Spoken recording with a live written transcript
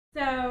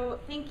So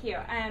thank you.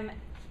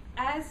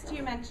 As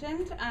Stu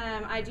mentioned,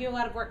 I do a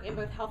lot of work in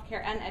both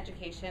healthcare and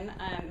education.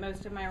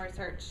 Most of my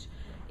research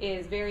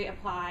is very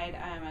applied.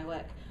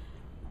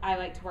 I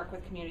like to work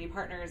with community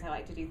partners. I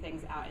like to do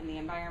things out in the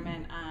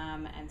environment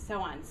and so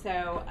on.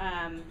 So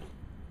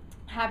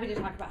happy to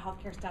talk about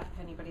healthcare stuff if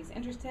anybody's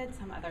interested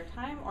some other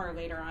time or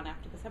later on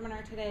after the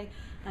seminar today.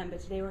 But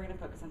today we're going to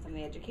focus on some of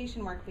the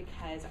education work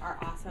because our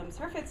awesome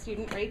SurfIT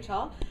student,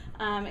 Rachel,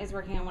 is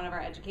working on one of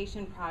our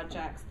education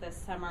projects this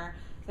summer.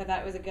 So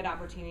that was a good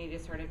opportunity to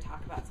sort of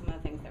talk about some of the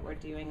things that we're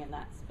doing in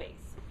that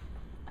space.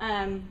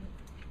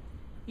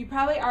 You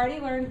probably already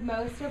learned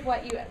most of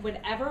what you would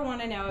ever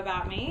want to know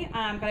about me,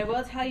 but I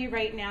will tell you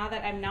right now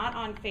that I'm not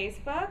on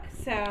Facebook,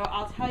 so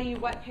I'll tell you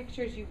what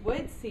pictures you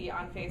would see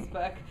on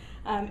Facebook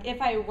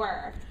if I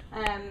were.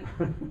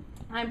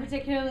 I'm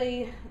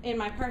particularly, in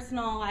my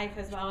personal life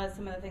as well as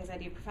some of the things I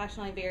do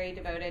professionally, very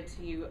devoted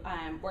to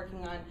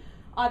working on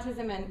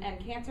autism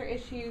and cancer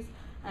issues.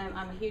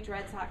 I'm a huge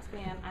Red Sox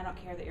fan. I don't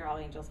care that you're all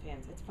Angels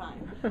fans. It's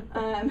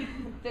fine.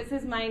 This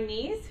is my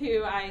niece,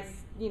 who I,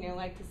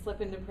 like to slip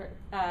into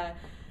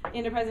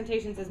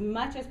presentations as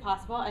much as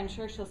possible. I'm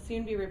sure she'll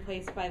soon be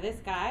replaced by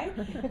this guy.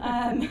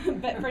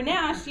 But for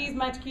now, she's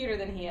much cuter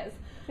than he is.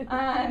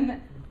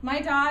 My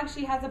dog,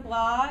 she has a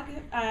blog.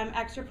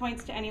 Extra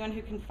points to anyone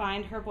who can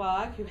find her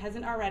blog, who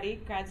hasn't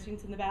already. Grad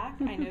students in the back.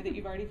 I know that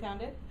you've already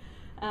found it.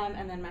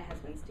 And then my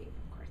husband, Steve,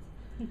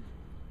 of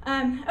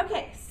course.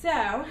 Okay,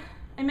 so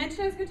I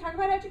mentioned I was going to talk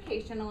about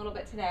education a little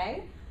bit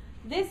today.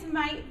 This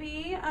might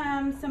be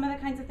some of the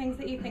kinds of things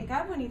that you think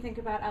of when you think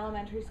about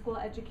elementary school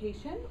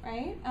education,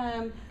 right?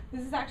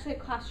 This is actually a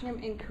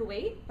classroom in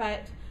Kuwait,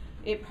 but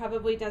it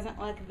probably doesn't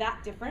look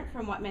that different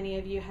from what many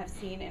of you have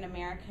seen in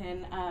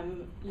American,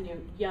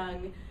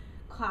 young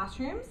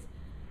classrooms.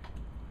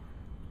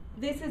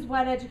 This is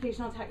what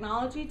educational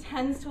technology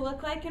tends to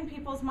look like in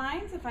people's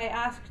minds. If I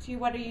asked you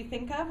what do you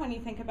think of when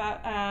you think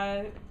about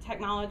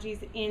technologies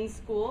in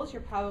schools,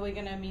 you're probably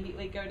going to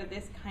immediately go to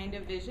this kind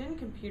of vision,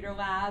 computer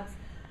labs,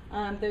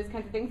 those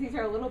kinds of things. These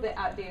are a little bit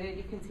outdated.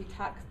 You can see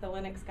Tux, the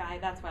Linux guy.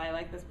 That's why I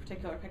like this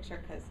particular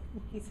picture, because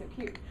he's so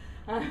cute.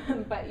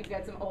 But you've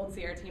got some old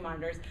CRT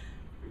monitors.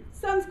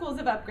 Some schools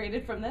have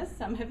upgraded from this,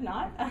 some have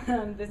not.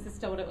 This is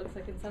still what it looks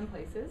like in some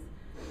places.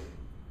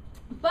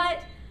 But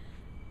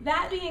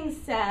that being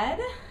said,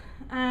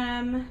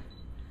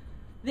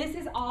 this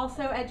is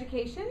also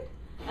education.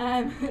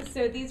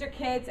 So these are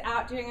kids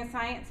out doing a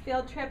science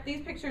field trip.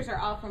 These pictures are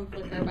all from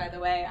Flickr, by the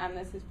way.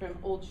 This is from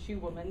Old Shoe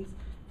Woman's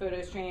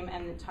photo stream,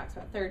 and it talks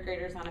about third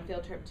graders on a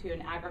field trip to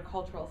an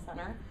agricultural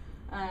center.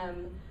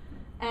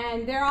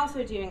 And they're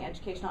also doing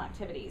educational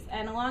activities.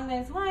 And along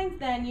those lines,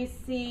 then you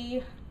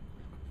see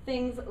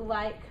things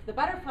like the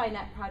butterfly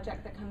net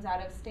project that comes out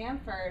of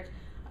Stanford,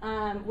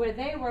 where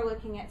they were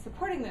looking at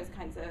supporting those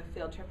kinds of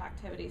field trip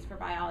activities for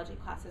biology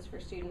classes for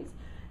students.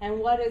 And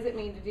what does it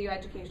mean to do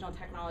educational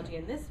technology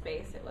in this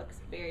space? It looks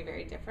very,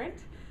 very different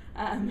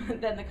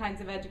than the kinds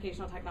of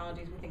educational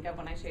technologies we think of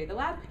when I show you the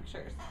lab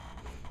pictures.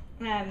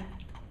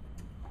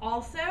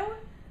 Also,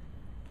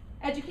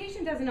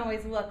 education doesn't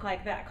always look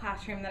like that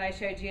classroom that I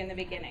showed you in the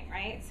beginning,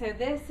 right? So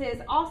this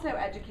is also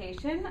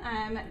education.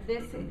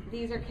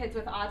 These are kids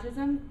with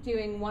autism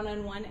doing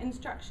one-on-one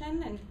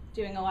instruction and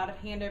doing a lot of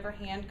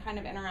hand-over-hand kind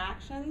of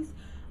interactions,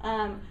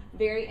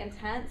 very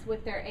intense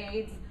with their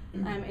aides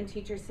and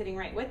teachers sitting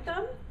right with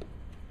them.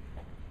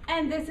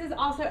 And this is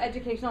also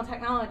educational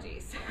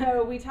technology.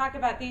 So we talk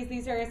about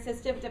these are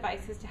assistive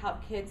devices to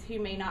help kids who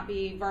may not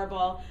be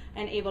verbal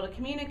and able to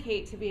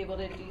communicate to be able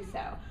to do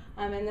so.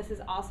 And this is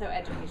also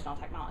educational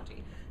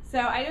technology. So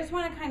I just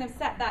want to kind of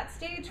set that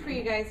stage for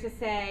you guys to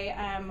say,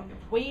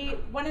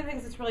 one of the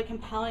things that's really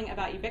compelling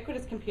about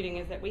ubiquitous computing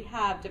is that we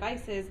have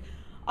devices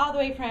all the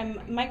way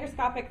from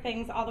microscopic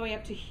things all the way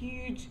up to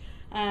huge,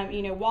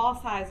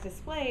 wall-sized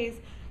displays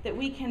that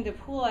we can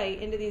deploy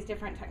into these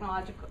different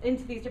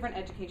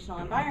educational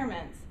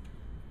environments,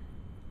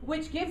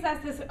 which gives us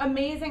this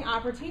amazing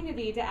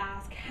opportunity to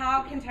ask,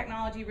 how can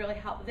technology really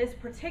help this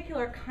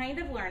particular kind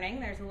of learning?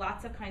 There's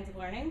lots of kinds of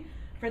learning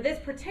for this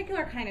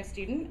particular kind of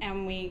student,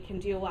 and we can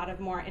do a lot of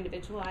more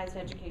individualized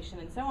education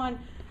and so on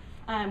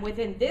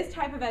within this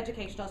type of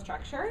educational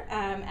structure.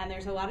 And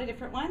there's a lot of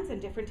different ones,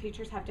 and different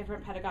teachers have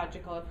different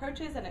pedagogical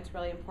approaches, and it's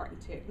really important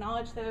to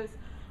acknowledge those.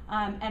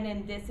 And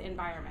in this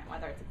environment,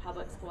 whether it's a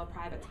public school, a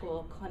private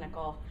school,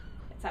 clinical,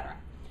 etc.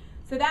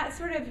 So that's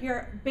sort of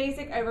your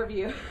basic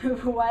overview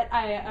of what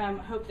I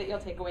hope that you'll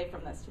take away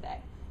from this today.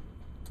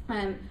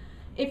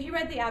 If you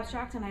read the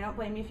abstract, and I don't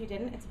blame you if you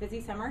didn't, it's a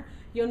busy summer,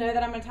 you'll know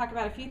that I'm going to talk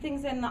about a few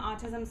things in the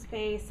autism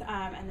space,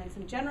 and then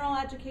some general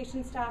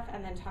education stuff,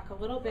 and then talk a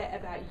little bit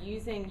about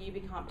using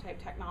UbiComp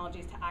type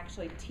technologies to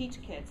actually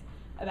teach kids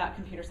about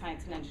computer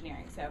science and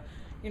engineering. So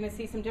you're going to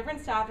see some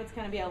different stuff. It's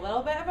going to be a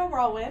little bit of a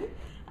whirlwind.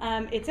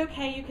 It's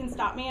okay, you can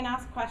stop me and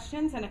ask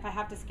questions, and if I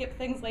have to skip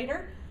things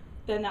later,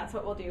 then that's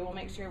what we'll do. We'll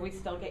make sure we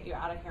still get you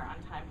out of here on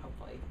time,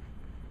 hopefully.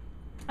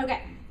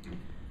 Okay,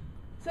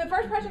 so the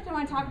first project I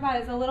want to talk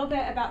about is a little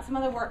bit about some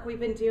of the work we've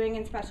been doing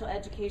in special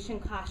education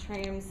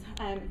classrooms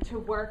to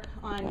work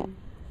on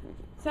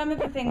some of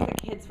the things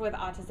that kids with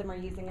autism are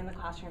using in the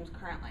classrooms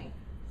currently.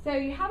 So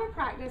you have a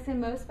practice in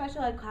most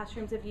special ed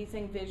classrooms of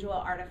using visual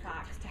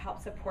artifacts to help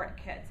support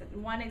kids.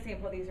 And one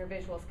example of these are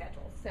visual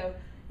schedules. So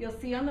you'll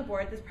see on the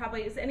board, this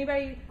probably, has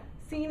anybody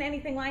seen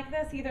anything like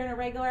this, either in a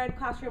regular ed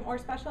classroom or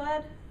special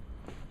ed?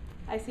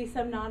 I see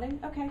some nodding,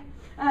 okay.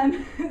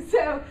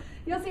 So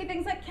you'll see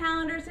things like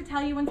calendars to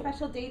tell you when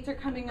special dates are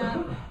coming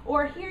up,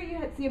 or here you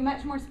see a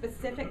much more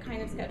specific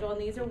kind of schedule,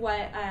 and these are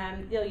what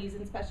they'll use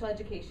in special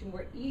education,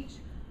 where each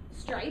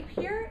stripe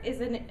here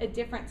is a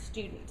different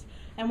student.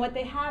 And what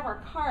they have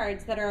are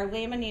cards that are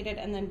laminated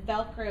and then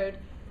Velcroed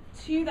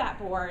to that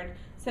board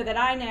so that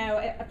I know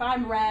if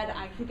I'm red,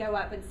 I can go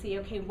up and see,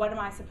 okay, what am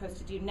I supposed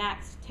to do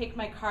next? Take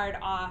my card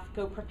off,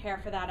 go prepare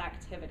for that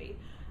activity.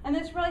 And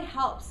this really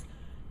helps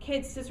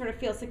kids to sort of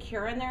feel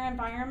secure in their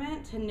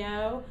environment, to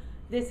know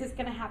this is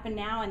going to happen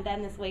now and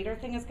then this later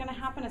thing is going to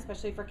happen,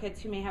 especially for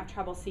kids who may have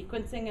trouble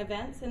sequencing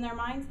events in their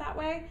minds that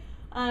way.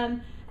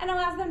 And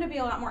allows them to be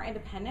a lot more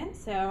independent,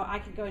 so I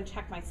could go and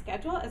check my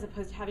schedule as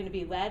opposed to having to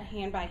be led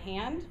hand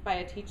by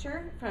a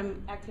teacher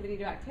from activity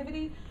to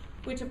activity,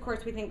 which of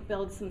course we think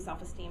builds some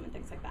self-esteem and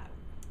things like that.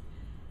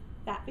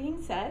 That being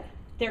said,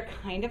 they're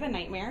kind of a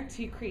nightmare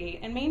to create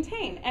and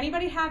maintain.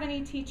 Anybody have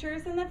any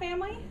teachers in the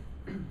family?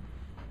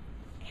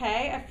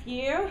 Okay, a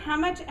few. How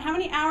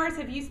many hours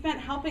have you spent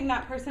helping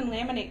that person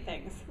laminate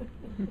things?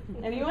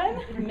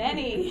 Anyone?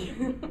 Many.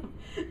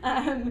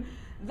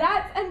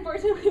 That's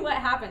unfortunately what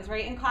happens,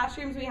 right? In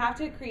classrooms, we have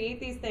to create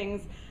these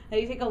things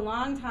that you take a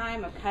long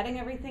time of cutting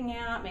everything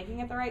out, making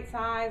it the right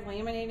size,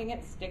 laminating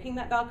it, sticking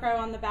that Velcro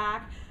on the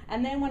back,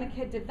 and then when a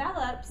kid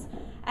develops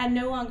and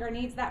no longer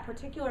needs that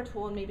particular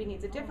tool and maybe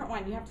needs a different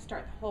one, you have to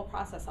start the whole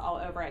process all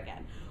over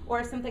again. Or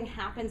if something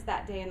happens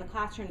that day in the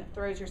classroom that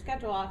throws your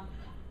schedule off,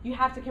 you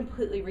have to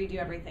completely redo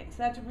everything. So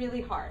that's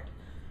really hard.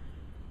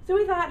 So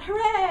we thought,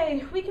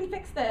 hooray, we can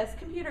fix this,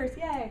 computers,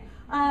 yay.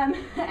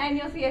 And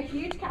you'll see a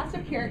huge cast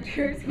of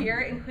characters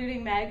here,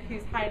 including Meg,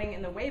 who's hiding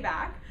in the way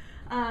back,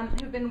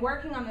 who've been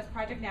working on this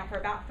project now for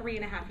about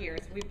 3.5 years.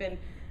 We've been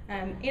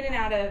in and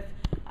out of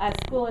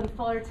school in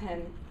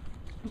Fullerton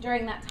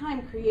during that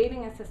time,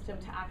 creating a system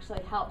to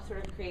actually help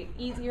sort of create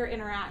easier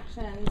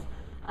interactions,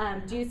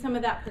 do some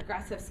of that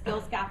progressive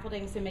skill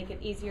scaffolding to make it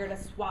easier to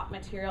swap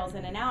materials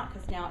in and out,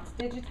 because now it's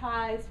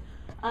digitized.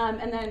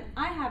 And then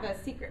I have a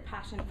secret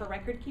passion for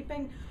record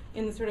keeping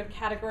in the sort of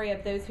category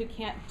of those who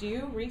can't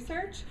do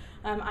research.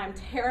 I'm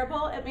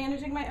terrible at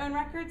managing my own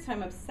records, so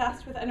I'm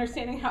obsessed with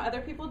understanding how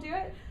other people do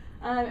it.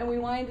 And we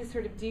wanted to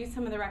sort of do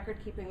some of the record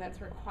keeping that's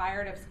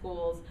required of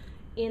schools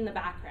in the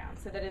background,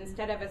 so that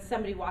instead of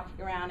somebody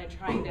walking around and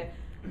trying to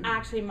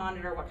actually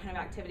monitor what kind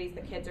of activities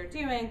the kids are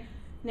doing,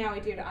 now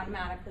we do it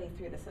automatically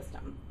through the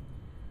system.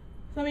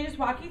 So let me just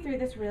walk you through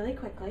this really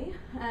quickly.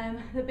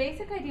 The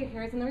basic idea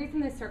here is, and the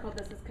reason they circled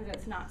this is because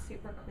it's not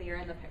super clear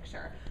in the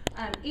picture.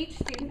 Each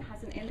student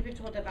has an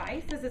individual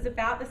device. This is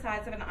about the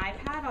size of an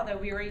iPad, although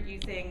we were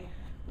using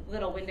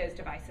little Windows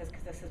devices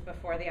because this is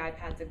before the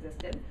iPads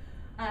existed.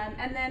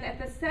 And then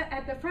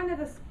at the front of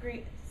the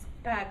screen,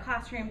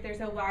 classroom,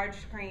 there's a large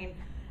screen,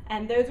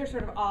 and those are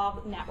sort of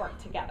all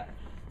networked together.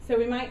 So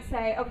we might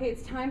say, okay,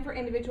 it's time for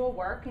individual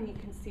work, and you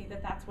can see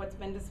that that's what's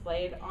been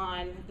displayed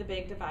on the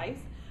big device.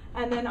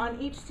 And then on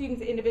each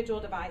student's individual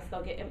device,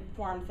 they'll get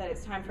informed that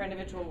it's time for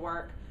individual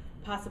work,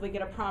 possibly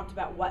get a prompt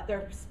about what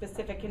their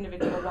specific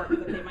individual work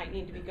that they might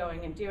need to be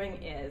going and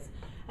doing is.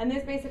 And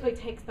this basically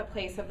takes the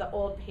place of the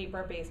old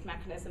paper-based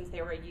mechanisms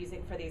they were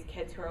using for these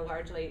kids who are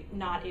largely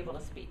not able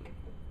to speak.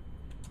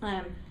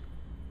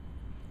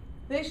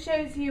 This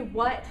shows you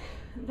what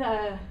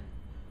the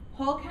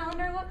whole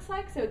calendar looks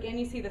like. So again,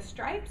 you see the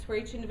stripes where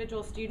each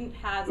individual student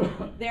has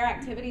their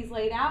activities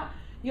laid out.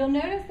 You'll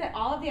notice that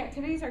all of the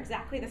activities are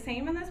exactly the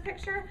same in this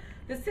picture.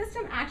 The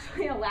system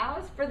actually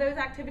allows for those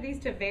activities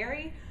to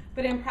vary,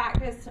 but in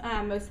practice,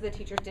 most of the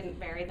teachers didn't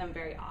vary them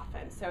very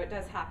often. So it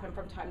does happen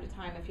from time to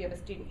time. If you have a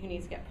student who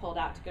needs to get pulled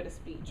out to go to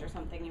speech or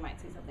something, you might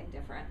see something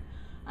different.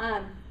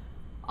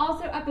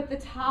 Also up at the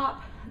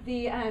top,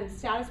 the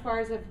status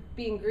bars of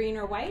being green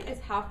or white is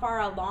how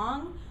far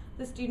along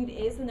the student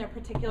is in their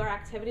particular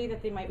activity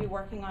that they might be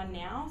working on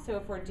now. So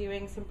if we're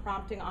doing some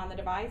prompting on the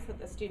device that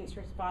the student's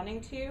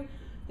responding to,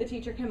 the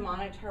teacher can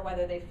monitor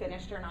whether they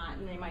finished or not,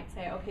 and they might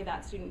say, okay,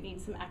 that student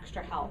needs some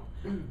extra help,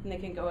 and they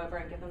can go over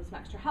and give them some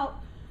extra help.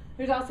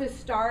 There's also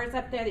stars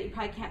up there that you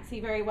probably can't see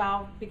very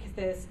well because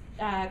this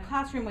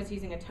classroom was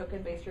using a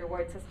token-based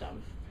reward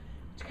system,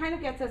 which kind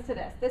of gets us to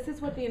this. This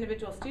is what the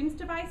individual student's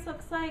device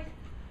looks like.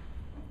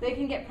 They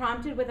can get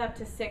prompted with up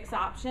to 6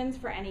 options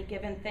for any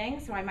given thing.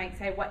 So I might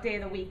say, what day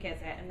of the week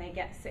is it? And they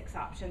get 6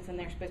 options, and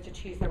they're supposed to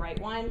choose the right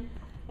one.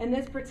 In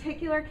this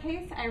particular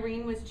case,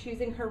 Irene was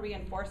choosing her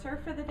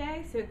reinforcer for the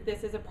day. So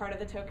this is a part of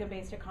the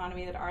token-based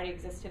economy that already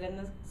existed in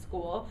the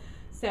school.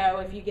 So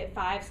if you get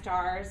 5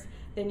 stars,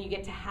 then you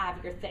get to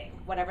have your thing,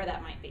 whatever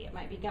that might be. It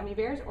might be gummy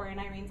bears, or in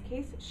Irene's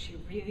case, she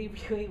really,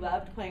 really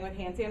loved playing with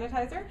hand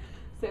sanitizer.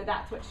 So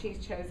that's what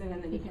she's chosen,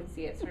 and then you can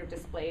see it sort of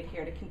displayed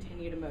here to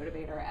continue to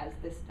motivate her as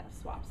this stuff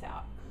swaps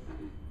out.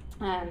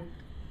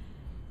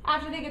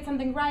 After they get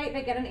something right,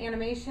 they get an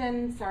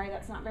animation. Sorry,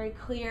 that's not very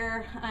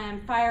clear.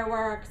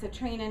 Fireworks, a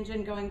train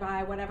engine going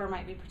by, whatever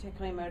might be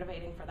particularly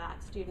motivating for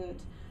that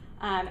student.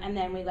 And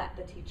then we let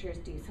the teachers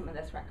do some of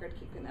this record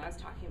keeping that I was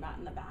talking about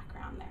in the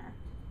background there.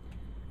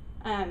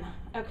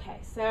 Okay,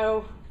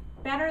 so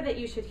better that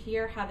you should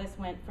hear how this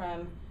went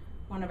from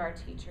one of our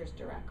teachers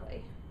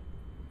directly,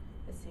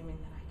 assuming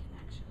that I can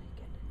actually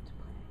get it to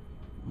play.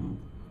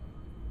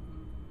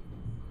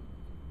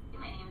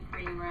 My name is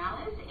Cardi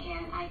Morales,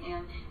 and I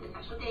am the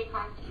special day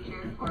class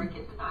teacher for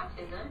kids with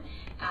autism.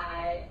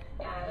 I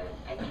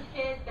teach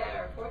kids that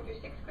are 4th through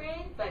 6th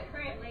grade, but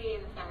currently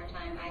in the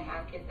summertime I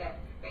have kids that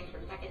range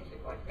from 2nd to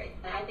 4th grade.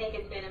 And I think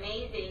it's been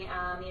amazing.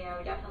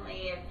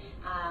 Definitely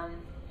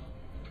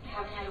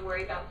haven't had to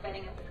worry about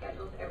setting up the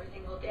schedules every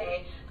single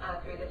day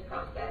through this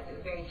process. It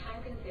was very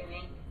time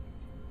consuming.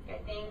 I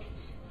think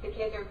the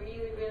kids are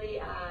really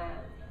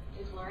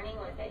just learning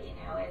with it,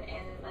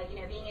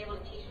 and being able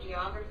to teach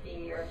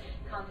geography or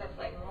concepts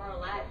like more or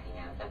less,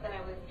 stuff that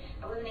I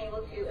wasn't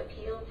able to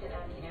appeal to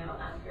them,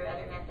 through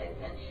other methods,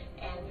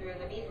 and through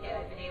the BSCAT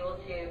I've been able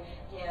to,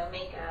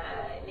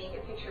 make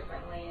it picture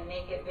friendly and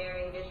make it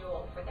very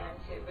visual for them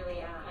to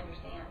really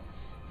understand.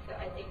 So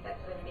I think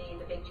that's going to be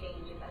the big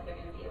change, is that they're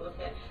going to be able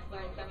to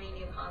learn so many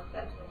new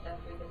concepts and stuff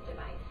through this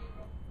device.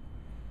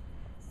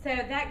 So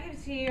that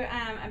gives you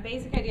a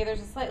basic idea.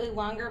 There's a slightly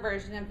longer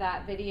version of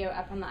that video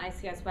up on the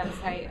ICS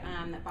website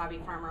that Bobby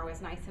Farmer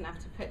was nice enough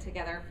to put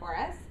together for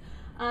us.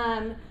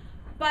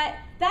 But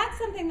that's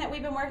something that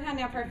we've been working on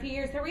now for a few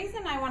years. The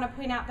reason I want to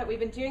point out that we've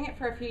been doing it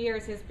for a few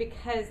years is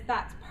because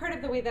that's part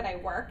of the way that I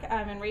work,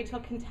 and Rachel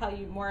can tell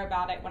you more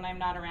about it when I'm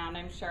not around,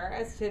 I'm sure,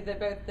 as to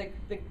both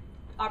the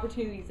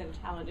opportunities and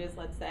challenges,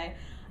 let's say,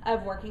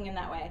 of working in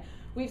that way.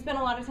 We've spent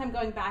a lot of time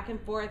going back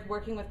and forth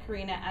working with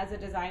Karina as a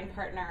design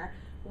partner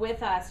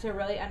with us to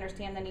really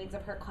understand the needs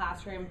of her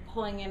classroom,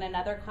 pulling in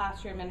another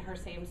classroom in her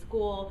same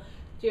school,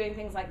 doing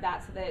things like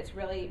that so that it's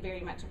really very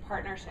much a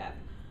partnership.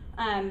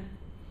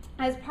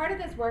 As part of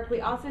this work,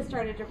 we also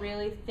started to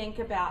really think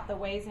about the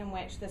ways in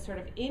which the sort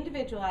of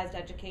individualized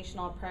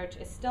educational approach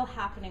is still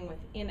happening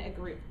within a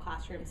group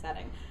classroom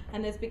setting.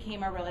 And this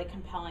became a really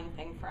compelling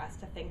thing for us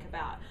to think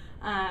about.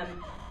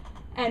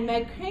 And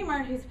Meg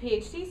Kramer, who's a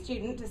PhD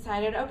student,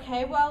 decided,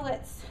 okay, well,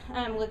 let's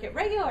look at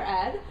regular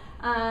ed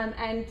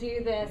and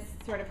do this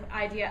sort of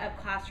idea of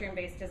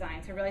classroom-based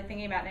design. So really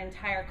thinking about an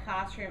entire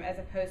classroom as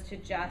opposed to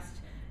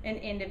just an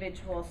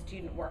individual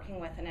student working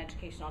with an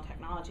educational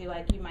technology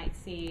like you might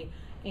see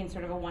in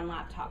sort of a one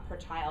laptop per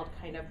child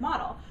kind of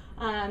model.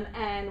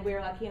 And we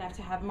were lucky enough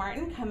to have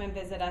Martin come and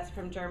visit us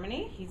from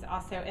Germany. He's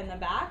also in the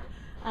back.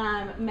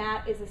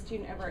 Matt is a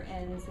student over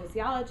in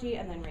sociology,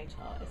 and then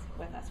Rachel is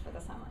with us for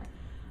the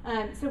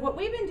summer. So what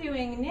we've been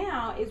doing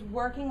now is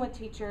working with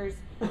teachers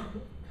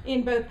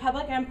in both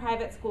public and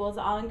private schools,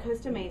 all in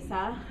Costa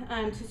Mesa,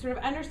 to sort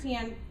of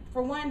understand,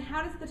 for one,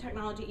 how does the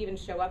technology even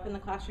show up in the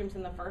classrooms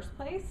in the first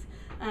place?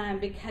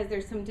 Because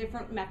there's some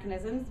different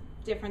mechanisms,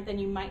 different than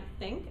you might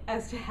think,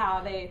 as to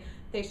how they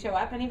show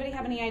up. Anybody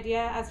have any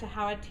idea as to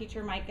how a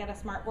teacher might get a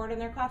smartboard in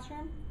their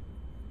classroom?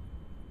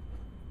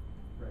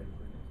 Write a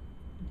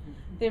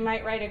grant. They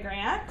might write a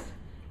grant.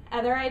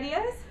 Other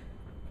ideas?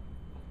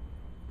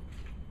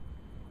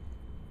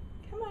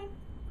 Come on,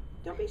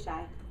 don't be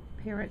shy.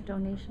 Parent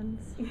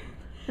donations.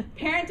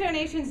 Parent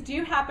donations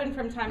do happen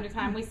from time to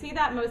time. We see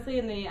that mostly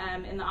in the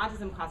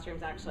autism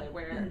classrooms, actually,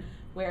 where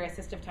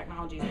assistive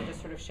technologies will just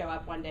sort of show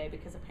up one day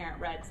because a parent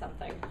read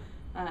something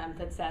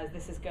that says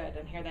this is good,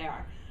 and here they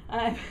are.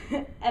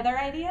 Other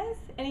ideas?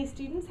 Any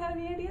students have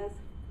any ideas?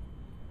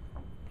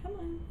 Come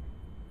on.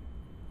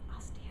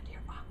 I'll stand here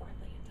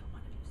awkwardly until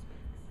one of you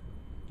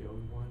speaks.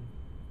 Build one.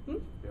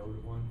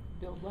 Build one.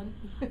 Build one.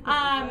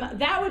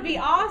 That would be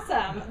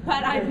awesome,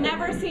 but I've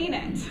never seen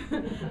it.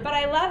 But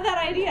I love that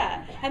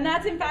idea. And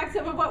that's in fact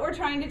some of what we're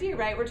trying to do,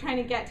 right? We're trying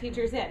to get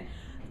teachers in.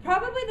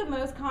 Probably the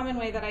most common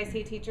way that I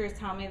see teachers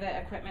tell me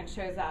that equipment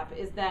shows up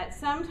is that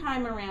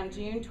sometime around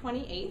June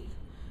 28th,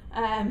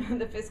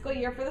 the fiscal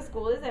year for the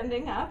school is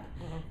ending up,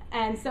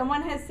 and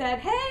someone has said,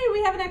 hey,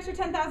 we have an extra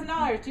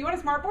 $10,000. Do you want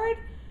a smartboard?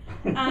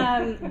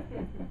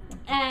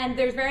 And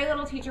there's very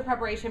little teacher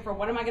preparation for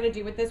what am I going to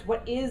do with this?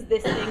 What is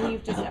this thing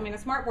you've just, I mean, a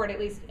smartboard, at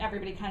least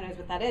everybody kind of knows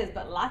what that is,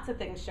 but lots of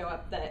things show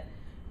up that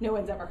no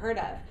one's ever heard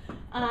of.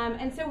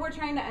 And so we're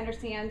trying to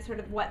understand sort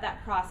of what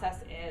that process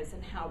is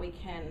and how we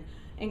can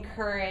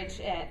encourage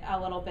it a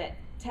little bit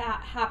to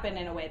happen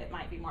in a way that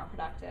might be more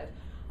productive.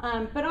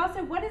 But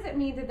also, what does it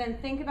mean to then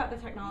think about the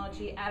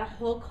technology at a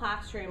whole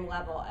classroom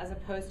level as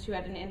opposed to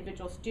at an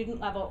individual student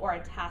level or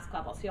a task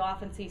level? So you'll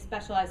often see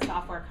specialized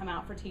software come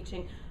out for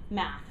teaching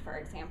math, for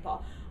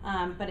example,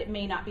 but it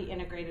may not be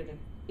integrated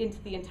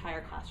into the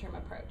entire classroom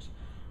approach.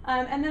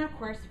 And then, of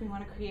course, we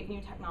want to create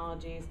new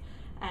technologies.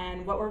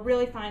 And what we're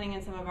really finding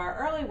in some of our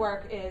early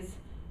work is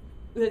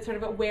the sort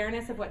of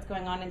awareness of what's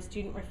going on in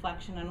student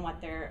reflection on what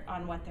they're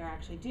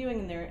actually doing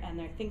and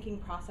their thinking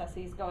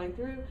processes going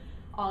through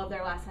all of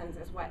their lessons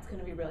is what's going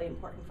to be really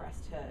important for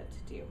us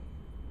to do.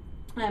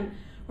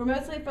 We're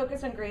mostly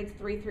focused on grades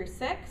 3 through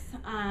 6,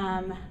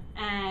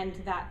 and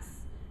that's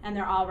and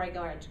they're all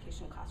regular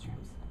education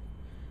classrooms.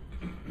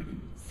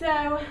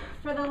 So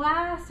for the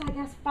last, I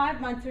guess,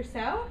 5 months or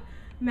so,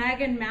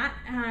 Meg and Matt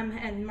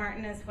and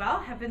Martin as well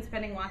have been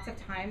spending lots of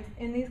time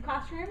in these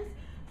classrooms.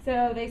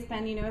 So they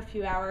spend, a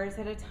few hours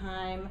at a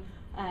time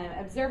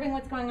observing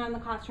what's going on in the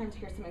classrooms.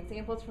 Here's some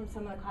examples from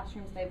some of the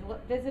classrooms they've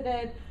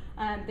visited.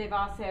 They've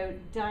also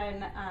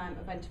done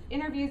a bunch of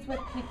interviews with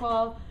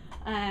people,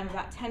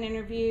 about 10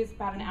 interviews,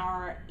 about an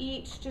hour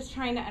each, just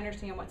trying to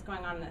understand what's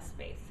going on in this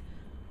space.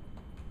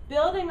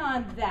 Building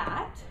on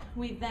that,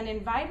 we then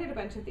invited a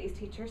bunch of these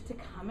teachers to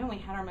come, and we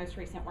had our most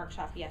recent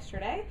workshop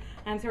yesterday.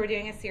 So we're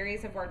doing a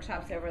series of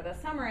workshops over the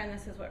summer, and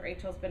this is what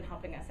Rachel's been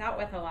helping us out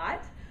with a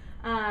lot,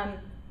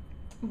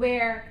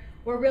 where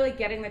we're really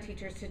getting the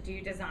teachers to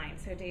do design.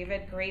 So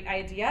David, great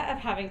idea of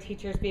having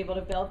teachers be able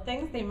to build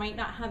things. They might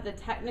not have the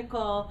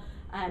technical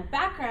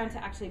background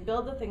to actually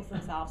build the things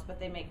themselves, but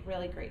they make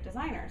really great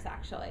designers,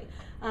 actually.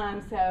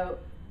 So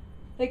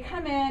they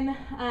come in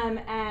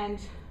and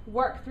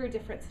work through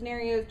different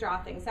scenarios,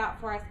 draw things out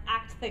for us,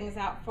 act things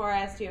out for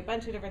us, do a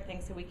bunch of different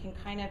things so we can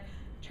kind of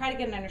try to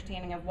get an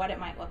understanding of what it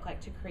might look like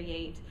to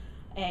create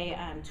a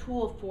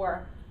tool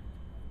for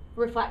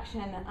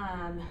reflection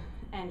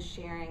and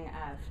sharing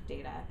of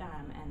data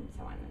and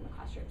so on in the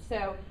classroom.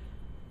 So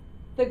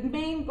the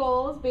main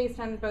goals,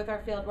 based on both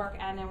our field work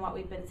and in what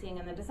we've been seeing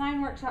in the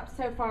design workshops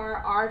so far,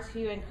 are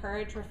to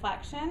encourage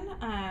reflection.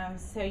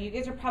 So you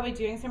guys are probably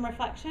doing some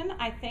reflection,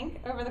 I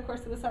think, over the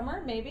course of the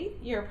summer, maybe.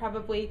 You're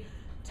probably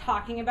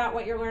talking about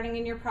what you're learning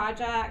in your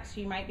projects.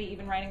 You might be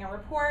even writing a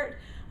report.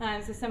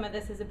 So some of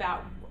this is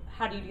about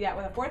how do you do that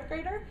with a 4th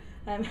grader?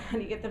 How do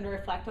you get them to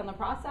reflect on the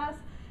process?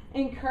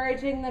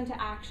 Encouraging them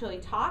to actually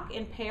talk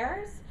in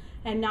pairs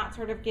and not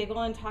sort of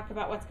giggle and talk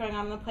about what's going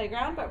on in the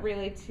playground, but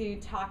really to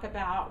talk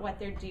about what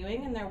they're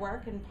doing in their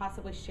work and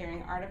possibly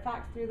sharing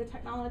artifacts through the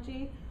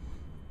technology.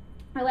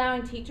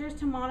 Allowing teachers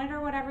to monitor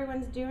what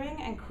everyone's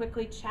doing and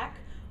quickly check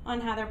on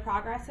how their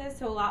progress is.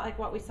 So a lot like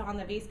what we saw in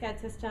the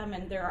VSCAD system,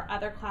 and there are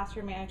other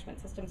classroom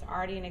management systems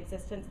already in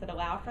existence that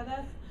allow for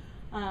this.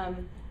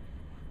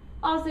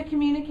 Also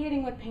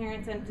communicating with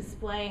parents and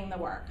displaying the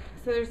work.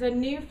 So there's a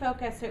new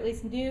focus, or at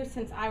least new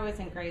since I was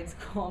in grade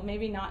school,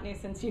 maybe not new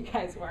since you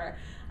guys were,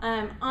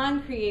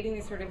 on creating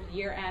these sort of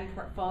year-end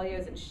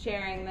portfolios and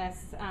sharing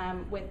this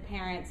with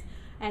parents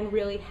and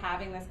really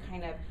having this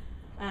kind of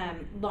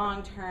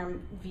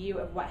long-term view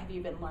of what have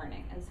you been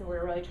learning. And so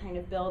we're really trying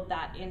to build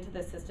that into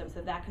the system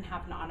so that can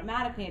happen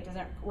automatically. It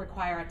doesn't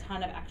require a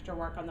ton of extra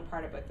work on the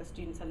part of both the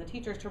students and the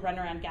teachers to run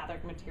around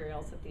gathering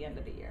materials at the end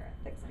of the year,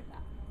 things like that.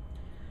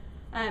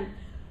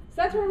 So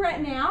that's where we're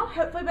at now.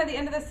 Hopefully by the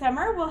end of the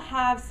summer we'll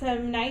have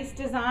some nice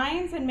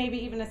designs and maybe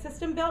even a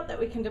system built that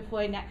we can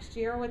deploy next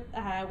year with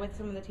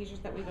some of the teachers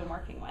that we've been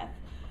working with.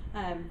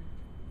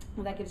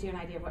 Well, that gives you an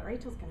idea of what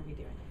Rachel's going to be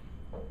doing.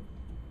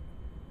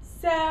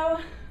 So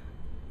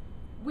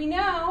we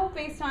know,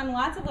 based on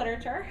lots of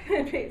literature,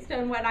 based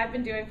on what I've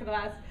been doing for the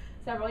last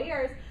several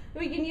years, that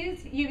we can use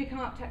UV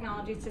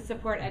technologies to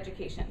support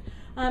education.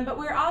 But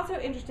we're also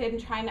interested in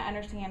trying to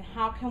understand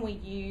how can we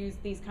use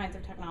these kinds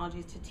of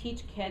technologies to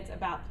teach kids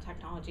about the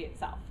technology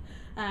itself.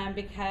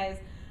 Because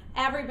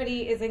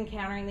everybody is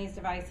encountering these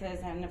devices,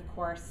 and of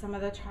course some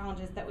of the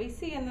challenges that we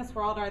see in this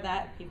world are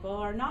that people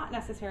are not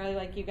necessarily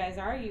like you guys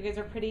are. You guys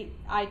are pretty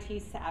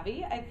IT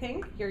savvy, I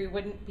think, or you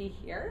wouldn't be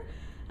here.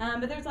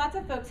 But there's lots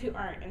of folks who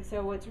aren't, and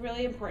so it's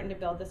really important to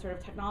build this sort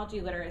of technology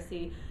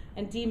literacy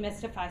and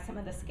demystify some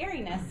of the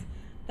scariness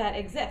that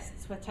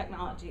exists with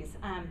technologies,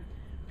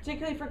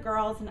 particularly for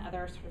girls and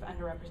other sort of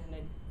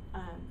underrepresented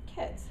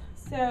kids.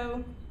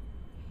 So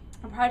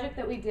a project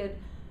that we did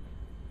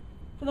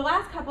for the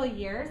last couple of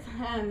years,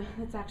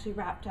 it's actually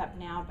wrapped up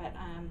now, but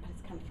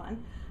it's kind of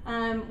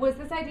fun, was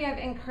this idea of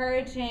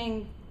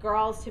encouraging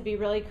girls to be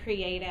really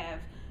creative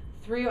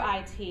through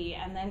IT,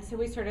 and then so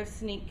we sort of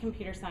sneak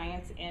computer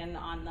science in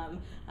on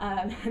them,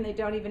 and they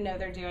don't even know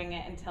they're doing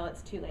it until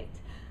it's too late.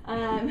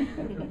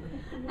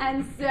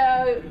 And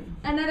so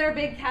another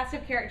big cast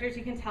of characters,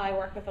 you can tell I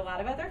work with a lot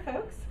of other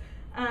folks,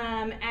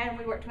 and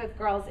we worked with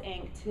Girls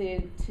Inc.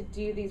 to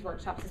do these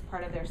workshops as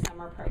part of their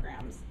summer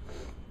programs.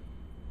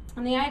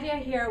 And the idea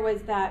here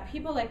was that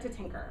people like to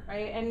tinker,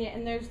 right?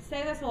 And they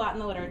say this a lot in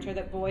the literature,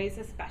 that boys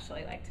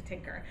especially like to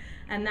tinker.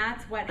 And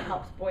that's what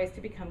helps boys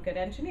to become good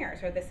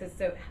engineers, or this is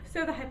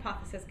so the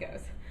hypothesis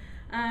goes.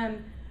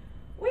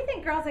 We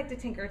think girls like to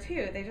tinker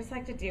too. They just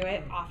like to do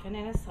it often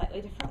in a slightly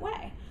different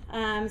way.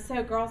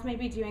 So girls may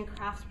be doing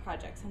crafts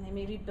projects, and they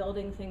may be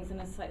building things in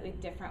a slightly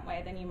different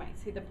way than you might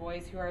see the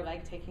boys who are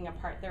like taking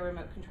apart their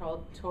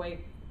remote-controlled toy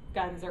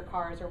guns or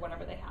cars or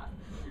whatever they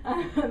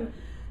have.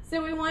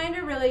 So we wanted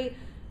to really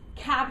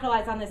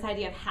capitalize on this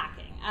idea of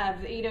hacking,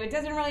 of, it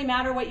doesn't really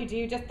matter what you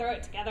do, just throw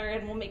it together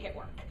and we'll make it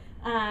work.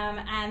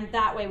 And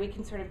that way we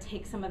can sort of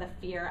take some of the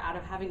fear out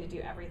of having to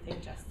do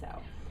everything just so.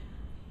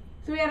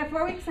 So we had a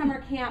 4-week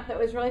summer camp that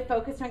was really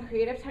focused on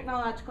creative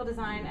technological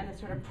design and a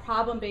sort of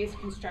problem-based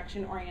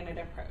construction-oriented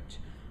approach.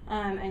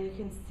 And you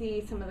can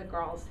see some of the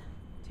girls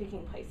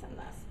taking place in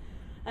this.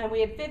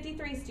 We had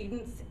 53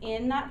 students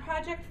in that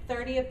project.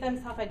 30 of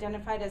them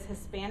self-identified as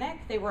Hispanic.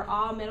 They were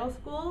all middle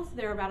schools.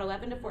 They were about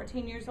 11 to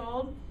 14 years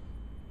old.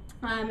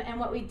 And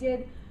what we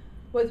did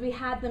was we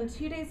had them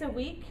 2 days a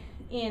week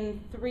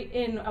in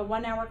a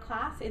 1 hour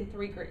class in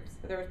 3 groups.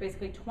 So there was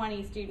basically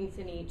 20 students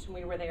in each, and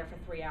we were there for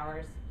 3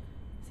 hours,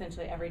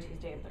 essentially every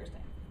Tuesday and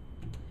Thursday.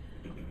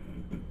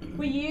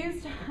 We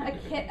used a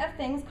kit of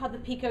things called the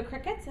Pico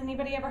Crickets.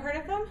 Anybody ever heard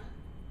of them?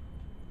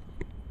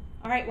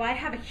 All right, well, I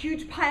have a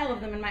huge pile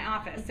of them in my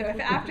office, so if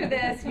after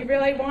this you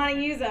really want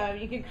to use them,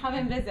 you can come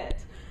and visit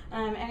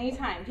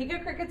anytime. Pico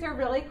Crickets are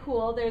really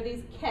cool. They're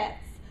these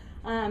kits.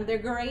 They're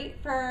great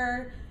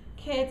for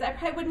kids. I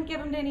probably wouldn't give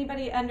them to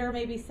anybody under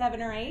maybe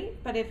 7 or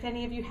 8, but if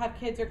any of you have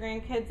kids or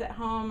grandkids at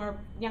home or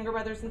younger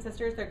brothers and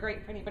sisters, they're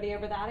great for anybody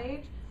over that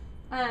age.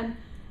 And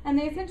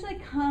they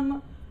essentially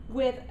come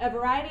with a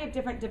variety of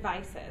different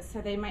devices. So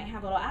they might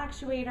have little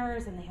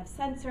actuators, and they have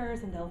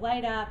sensors, and they'll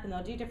light up, and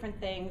they'll do different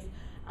things.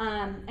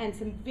 And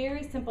some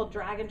very simple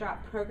drag and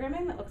drop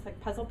programming that looks like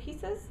puzzle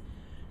pieces.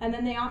 And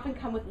then they often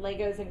come with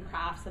Legos and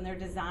crafts, and they're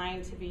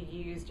designed to be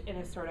used in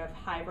a sort of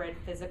hybrid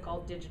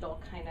physical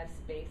digital kind of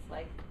space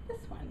like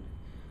this one.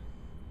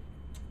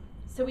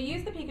 So we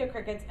used the Pico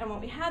Crickets, and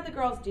what we had the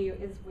girls do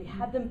is we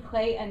had them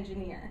play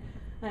engineer.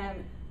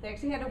 They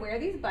actually had to wear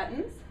these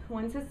buttons.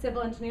 One says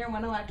civil engineer,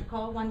 one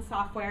electrical, one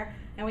software,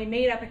 and we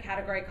made up a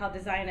category called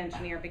design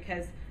engineer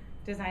because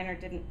designer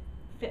didn't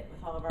fit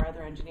with all of our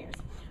other engineers.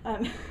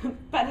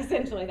 But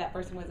essentially that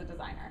person was a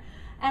designer.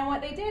 And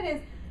what they did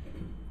is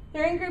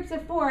they're in groups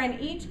of 4, and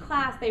each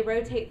class they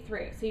rotate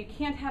through. So you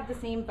can't have the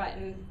same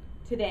button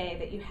today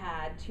that you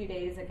had 2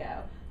 days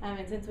ago.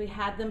 And since we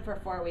had them for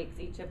 4 weeks,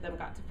 each of them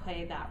got to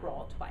play that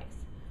role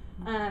twice.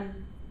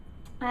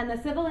 And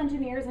the civil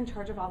engineer is in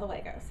charge of all the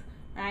Legos,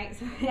 right?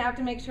 So they have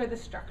to make sure the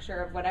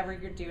structure of whatever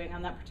you're doing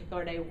on that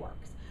particular day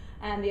works.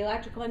 And the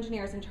electrical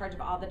engineer is in charge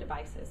of all the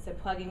devices, so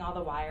plugging all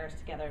the wires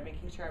together,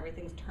 making sure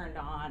everything's turned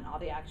on, all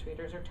the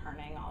actuators are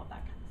turning, all of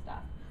that kind of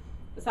stuff.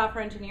 The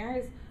software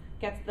engineer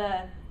gets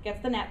the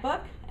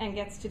netbook and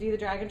gets to do the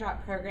drag and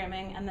drop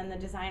programming, and then the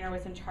designer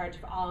was in charge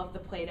of all of the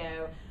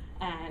Play-Doh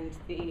and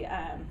the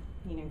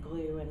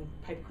glue and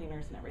pipe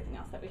cleaners and everything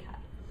else that we had.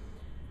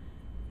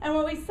 And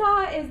what we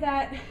saw is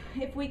that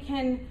if we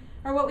can,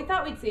 or what we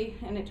thought we'd see,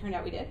 and it turned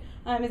out we did,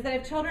 is that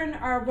if children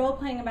are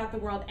role-playing about the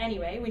world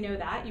anyway, we know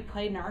that, you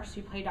play nurse,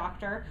 you play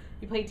doctor,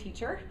 you play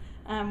teacher,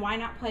 why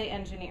not play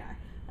engineer?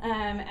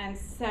 And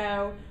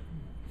so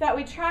thought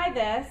we'd try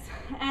this,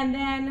 and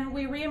then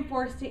we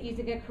reinforced it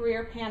using a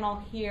career panel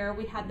here.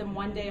 We had them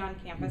 1 day on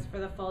campus for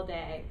the full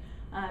day,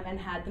 and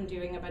had them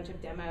doing a bunch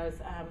of demos.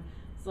 I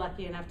was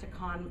lucky enough to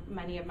con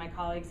many of my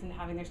colleagues into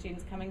having their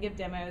students come and give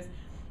demos.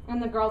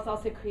 And the girls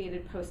also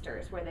created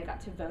posters where they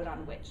got to vote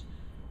on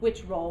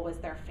which role was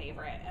their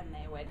favorite, and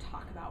they would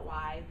talk about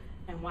why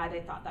and why they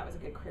thought that was a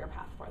good career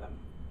path for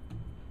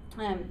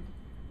them.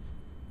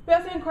 We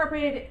also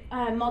incorporated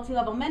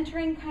multi-level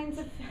mentoring kinds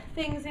of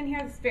things in here.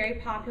 It's very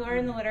popular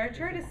in the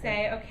literature to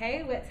say,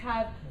 okay, let's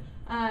have,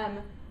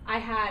 I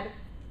had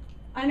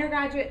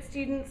undergraduate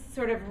students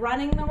sort of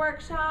running the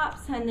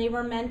workshops, and they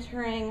were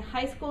mentoring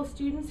high school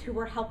students who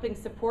were helping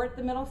support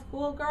the middle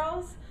school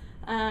girls.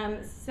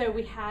 So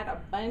we had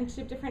a bunch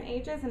of different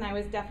ages, and I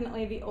was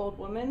definitely the old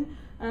woman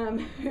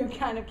who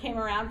kind of came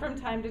around from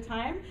time to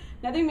time.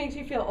 Nothing makes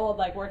you feel old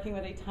like working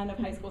with a ton of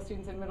high school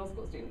students and middle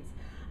school students.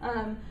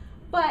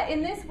 But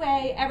in this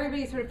way,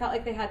 everybody sort of felt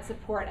like they had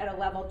support at a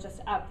level just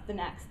up the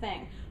next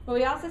thing. What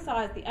we also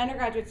saw is the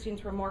undergraduate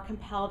students were more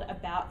compelled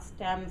about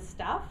STEM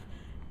stuff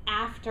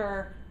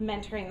after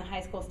mentoring the high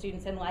school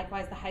students, and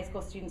likewise the high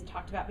school students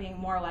talked about being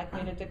more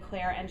likely to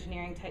declare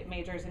engineering type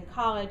majors in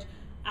college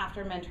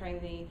after mentoring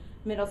the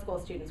middle school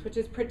students, which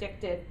is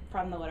predicted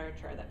from the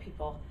literature that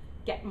people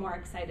get more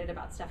excited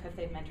about stuff if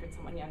they've mentored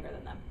someone younger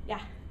than them.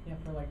 Yeah? Yeah,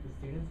 for like the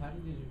students, how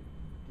did you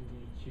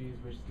choose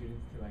which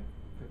students to like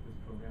put this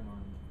program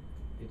on?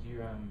 Did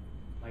you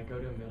like go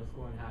to a middle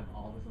school and have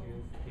all the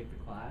students take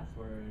the class,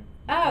 or?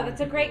 Oh,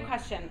 that's a great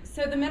question.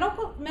 So the middle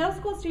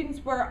school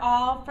students were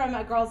all from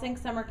a Girls Inc.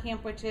 summer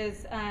camp, which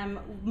is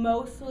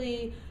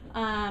mostly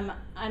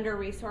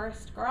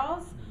under-resourced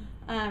girls,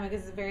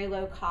 because it's a very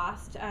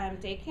low-cost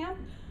day camp.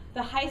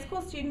 The high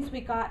school students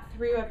we got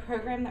through a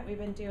program that we've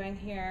been doing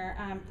here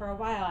for a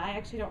while. I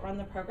actually don't run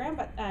the program,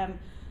 but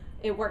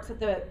it works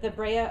with the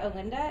Brea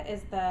Olinda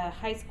is the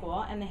high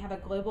school, and they have a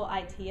global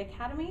IT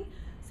academy.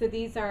 So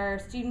these are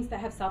students that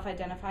have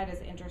self-identified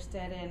as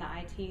interested in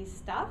IT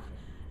stuff,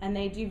 and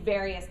they do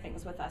various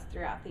things with us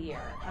throughout the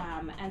year.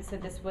 And so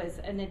this was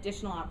an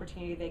additional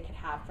opportunity they could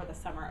have for the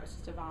summer. It was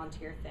just a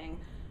volunteer thing.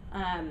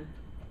 And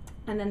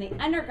then the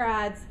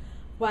undergrads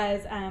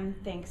was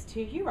thanks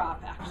to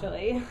UROP,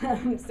 actually.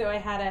 So I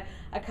had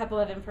a couple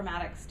of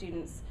informatics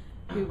students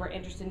who were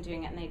interested in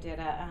doing it, and they did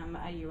a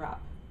UROP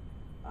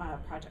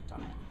project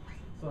on it.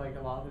 So like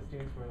a lot of the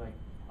students were like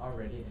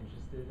already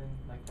interested in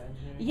like the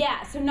engineering?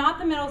 Yeah, so not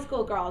the middle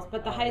school girls,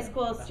 but the high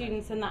school the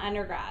students and the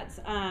undergrads,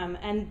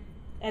 and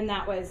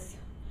that was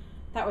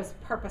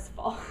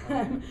purposeful.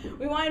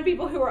 We wanted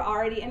people who were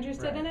already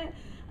interested in it,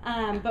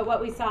 But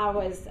what we saw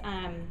was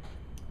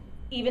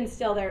even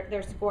still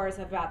their scores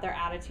about their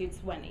attitudes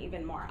went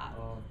even more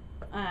up.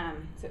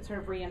 So it sort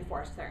of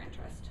reinforced their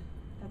interest.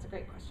 That's a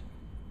great question.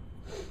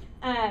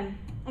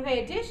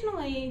 Okay,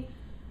 additionally,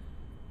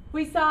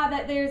 we saw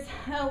that there's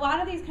a lot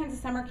of these kinds of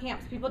summer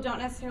camps, people don't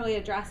necessarily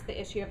address the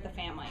issue of the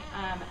family.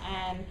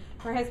 And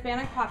for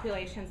Hispanic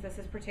populations, this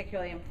is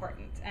particularly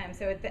important.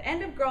 So at the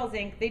end of Girls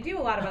Inc., they do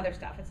a lot of other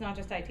stuff. It's not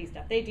just IT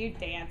stuff. They do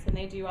dance and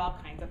they do all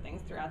kinds of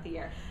things throughout the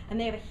year. And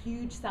they have a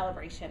huge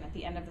celebration at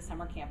the end of the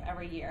summer camp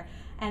every year.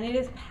 And it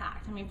is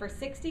packed. I mean, for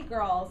 60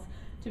 girls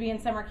to be in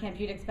summer camp,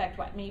 you'd expect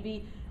what,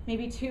 maybe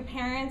 2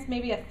 parents,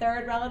 maybe a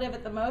third relative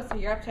at the most, so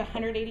you're up to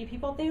 180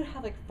 people. They would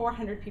have like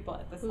 400 people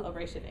at the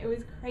celebration. It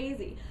was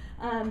crazy.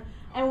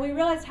 And we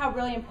realized how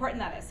really important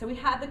that is. So we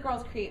had the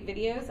girls create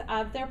videos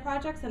of their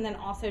projects and then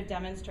also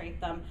demonstrate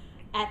them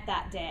at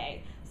that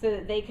day so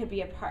that they could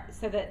be a part,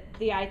 so that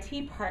the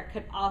IT part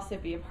could also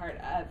be a part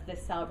of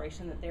this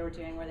celebration that they were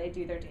doing where they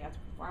do their dance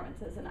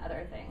performances and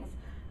other things.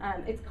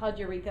 It's called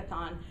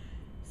Eurekathon.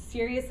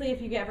 Seriously,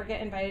 if you ever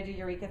get invited to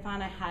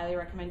Eurekathon, I highly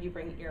recommend you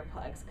bring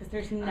earplugs because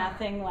there's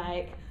nothing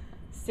like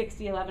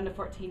 60, 11 to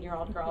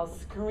 14-year-old girls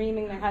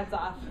screaming their heads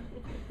off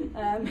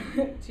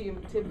to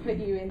put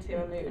you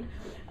into a mood.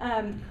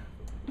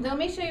 Let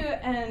me show you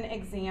an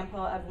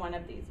example of one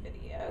of these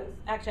videos.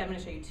 Actually, I'm going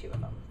to show you 2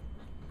 of them.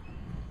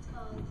 It's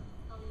called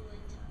Hollywood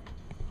Time.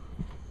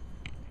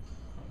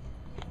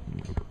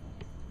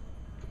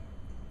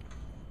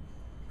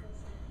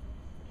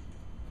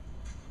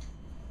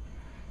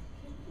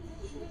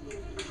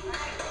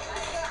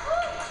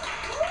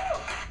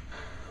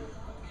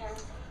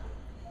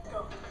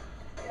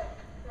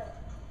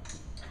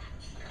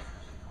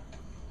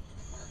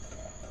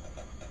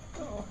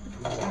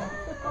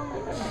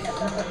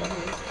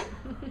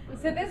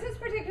 So this is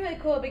particularly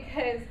cool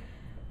because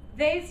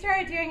they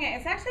started doing it.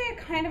 It's actually a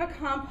kind of a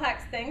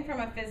complex thing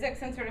from a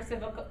physics and sort of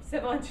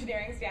civil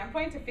engineering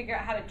standpoint to figure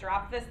out how to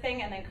drop this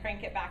thing and then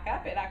crank it back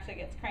up. It actually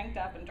gets cranked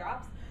up and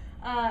drops.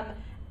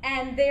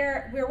 And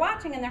we're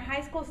watching, and their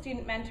high school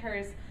student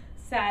mentors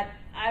said,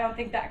 I don't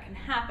think that can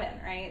happen,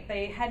 right?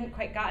 They hadn't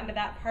quite gotten to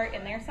that part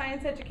in their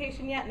science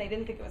education yet, and they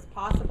didn't think it was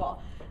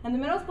possible. And the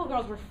middle school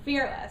girls were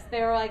fearless.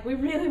 They were like, we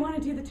really want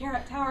to do the Tower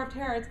of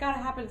Terror. It's got to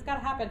happen. It's got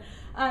to happen.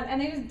 And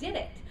they just did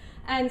it.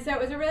 And so it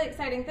was a really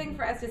exciting thing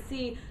for us to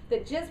see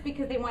that just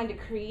because they wanted to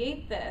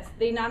create this,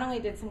 they not only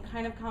did some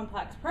kind of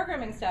complex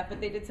programming stuff, but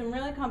they did some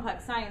really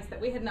complex science that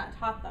we had not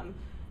taught them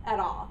at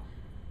all.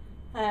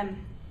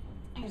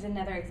 Here's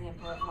another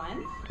example of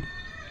one.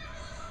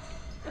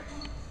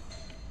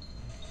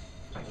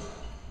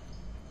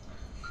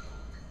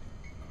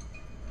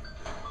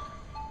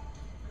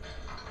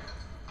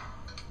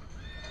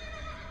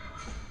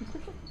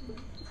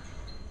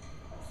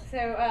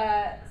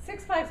 So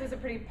Six Flags was a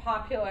pretty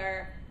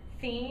popular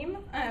theme.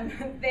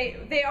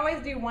 They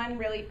always do one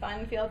really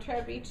fun field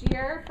trip each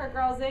year for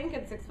Girls Inc.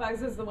 and Six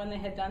Flags was the one they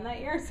had done that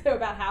year. So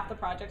about half the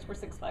projects were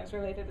Six Flags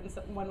related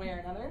in one way or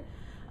another.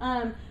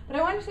 But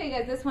I want to show you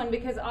guys this one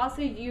because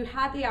also you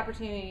had the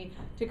opportunity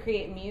to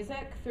create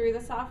music through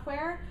the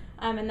software.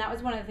 And that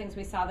was one of the things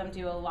we saw them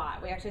do a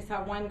lot. We actually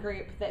saw one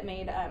group that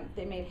made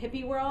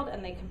Hippie World,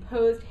 and they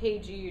composed Hey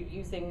Jude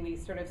using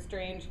these sort of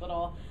strange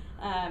little,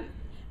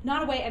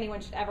 not a way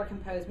anyone should ever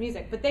compose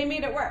music, but they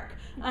made it work.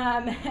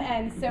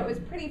 And so it was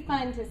pretty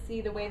fun to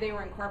see the way they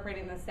were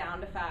incorporating the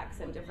sound effects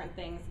and different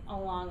things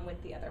along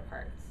with the other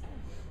parts.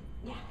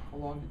 Yeah. How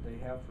long did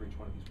they have for each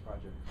one of these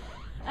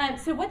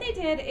projects? So what they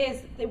did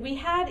is that we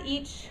had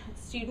each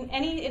student,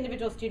 any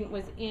individual student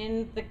was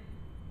in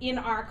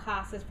our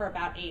classes for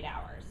about 8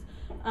 hours,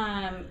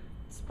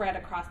 spread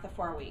across the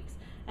 4 weeks.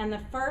 And the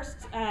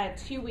first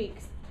 2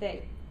 weeks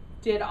they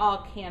did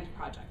all canned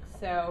projects.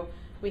 So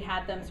we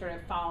had them sort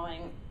of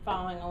following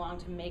along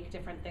to make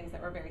different things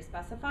that were very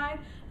specified.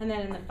 And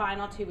then in the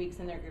final 2 weeks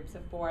in their groups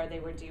of 4, they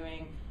were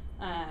doing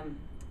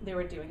their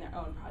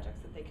own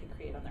projects that they could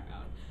create on their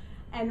own.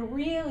 And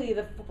really,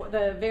 the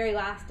very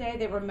last day,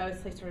 they were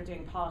mostly sort of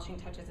doing polishing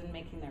touches and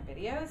making their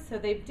videos. So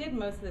they did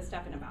most of this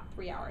stuff in about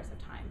 3 hours of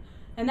time.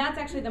 And that's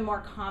actually the more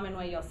common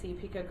way you'll see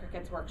Pico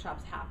Cricket's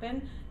workshops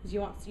happen, is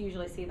you won't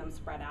usually see them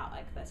spread out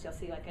like this. You'll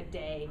see like a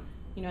day,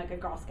 like a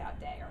Girl Scout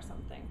day or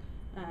something.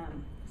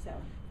 So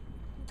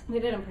they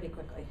did them pretty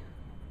quickly.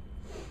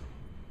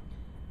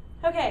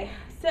 Okay,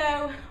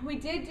 so we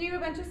did do a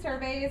bunch of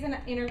surveys and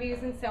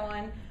interviews and so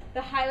on,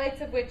 the highlights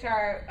of which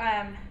are,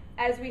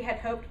 as we had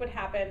hoped would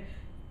happen,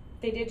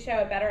 they did show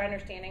a better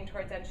understanding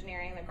towards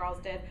engineering. The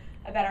girls did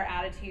a better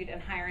attitude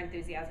and higher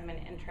enthusiasm and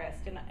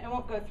interest. And I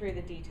won't go through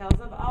the details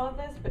of all of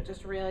this, but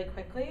just really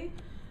quickly.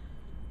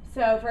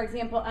 So for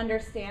example,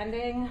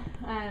 understanding,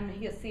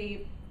 you'll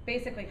see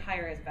basically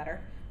higher is better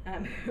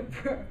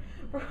for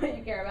what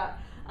you care about.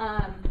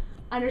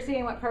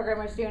 Understanding what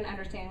programmers do and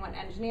understanding what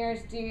engineers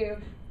do.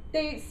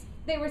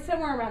 They were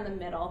somewhere around the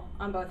middle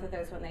on both of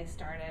those when they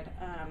started,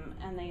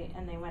 and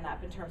they went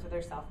up in terms of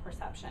their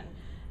self-perception.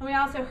 And we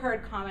also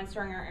heard comments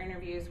during our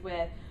interviews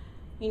with,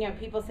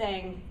 people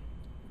saying,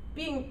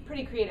 being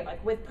pretty creative.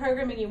 Like with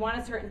programming, you want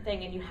a certain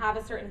thing and you have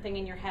a certain thing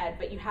in your head,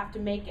 but you have to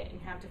make it and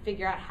you have to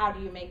figure out how do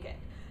you make it.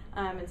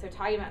 And so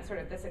talking about sort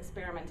of this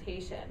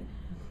experimentation.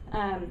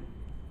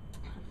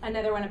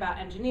 Another one about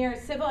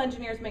engineers. Civil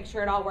engineers make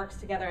sure it all works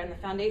together and the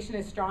foundation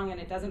is strong and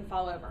it doesn't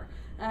fall over.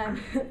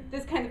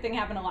 This kind of thing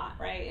happened a lot,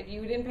 right? If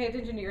you didn't pay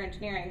attention to your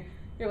engineering,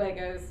 your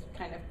Legos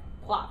kind of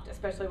plopped,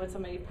 especially when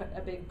somebody put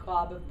a big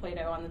glob of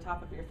Play-Doh on the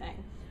top of your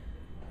thing.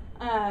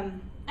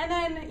 And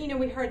then, you know,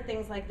 we heard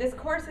things like, this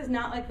course is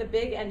not like the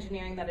big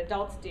engineering that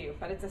adults do,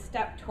 but it's a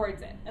step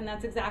towards it. And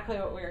that's exactly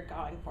what we were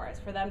going for, is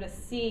for them to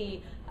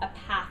see a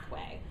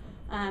pathway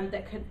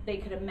that they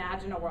could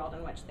imagine a world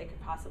in which they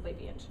could possibly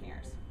be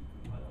engineers.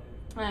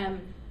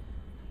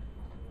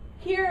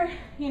 Here,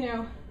 you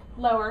know,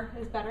 lower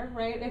is better,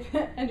 right? If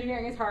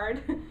engineering is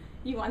hard,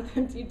 you want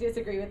them to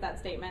disagree with that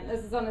statement.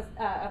 This is on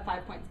a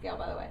 5-point scale,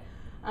 by the way.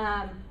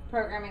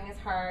 Programming is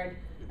hard.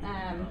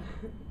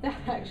 That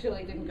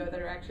actually didn't go the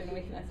direction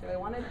we necessarily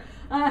wanted.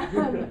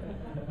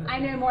 I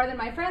know more than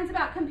my friends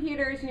about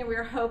computers. You know, we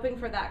were hoping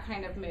for that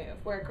kind of move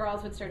where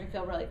girls would start to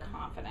feel really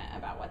confident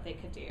about what they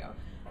could do.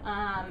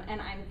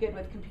 And I'm good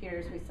with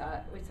computers. We saw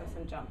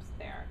some jumps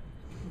there.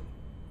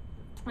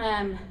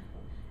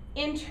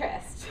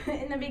 Interest.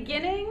 In the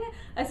beginning,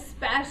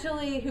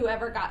 especially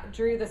whoever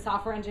drew the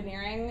software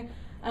engineering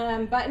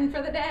button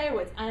for the day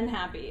was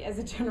unhappy as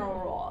a general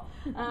rule.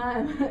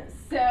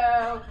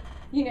 So,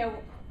 you know,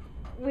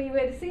 we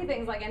would see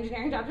things like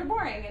engineering jobs are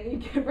boring and you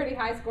get pretty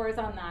high scores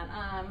on that.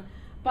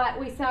 But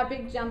we saw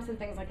big jumps in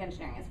things like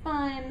engineering is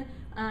fun,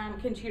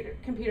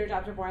 computer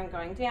jobs are boring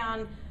going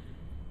down.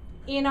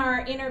 In our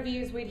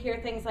interviews, we'd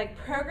hear things like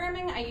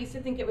programming. I used to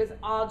think it was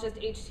all just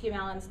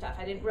HTML and stuff.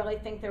 I didn't really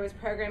think there was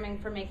programming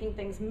for making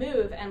things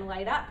move and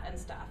light up and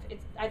stuff.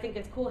 I think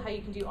it's cool how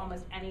you can do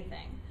almost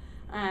anything.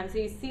 So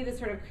you see this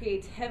sort of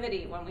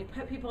creativity when we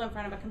put people in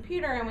front of a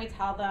computer and we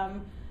tell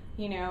them,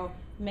 you know,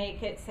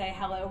 make it say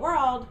hello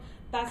world.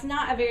 That's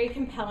not a very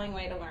compelling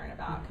way to learn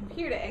about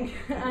computing.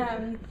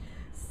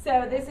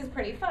 So this is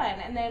pretty fun.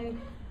 And then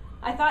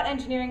I thought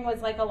engineering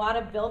was like a lot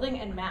of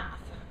building and math.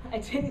 I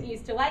didn't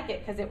used to like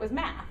it because it was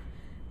math.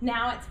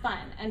 Now it's fun.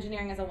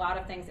 Engineering is a lot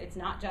of things. It's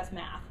not just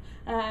math.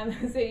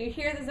 So you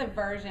hear this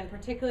aversion,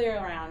 particularly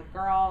around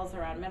girls,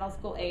 around middle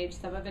school age.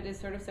 Some of it is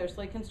sort of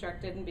socially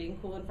constructed and being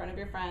cool in front of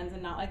your friends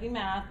and not liking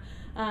math.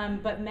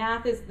 But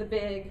math is the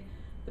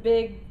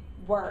big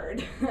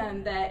word,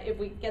 and that if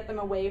we get them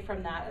away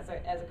from that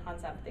as a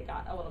concept, they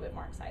got a little bit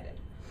more excited.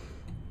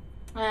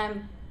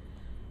 And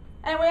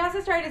we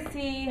also started to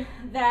see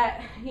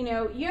that, you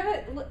know, you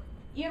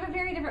have a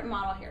very different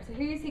model here. So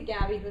here you see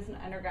Gabby, who was an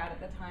undergrad at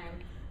the time,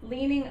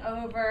 leaning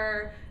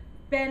over,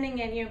 bending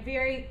in, you know,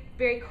 very,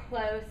 very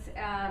close,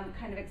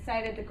 kind of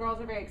excited. The girls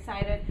are very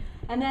excited.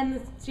 And then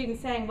the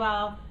student's saying,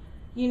 well,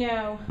 you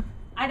know,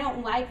 I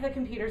don't like the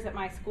computers at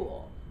my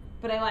school,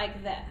 but I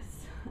like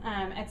this.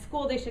 At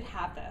school, they should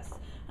have this.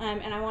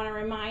 And I want to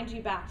remind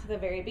you back to the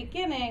very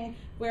beginning,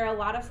 where a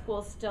lot of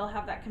schools still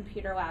have that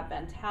computer lab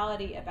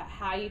mentality about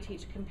how you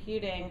teach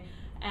computing.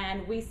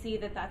 And we see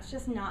that that's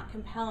just not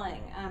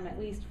compelling, at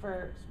least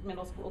for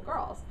middle school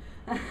girls.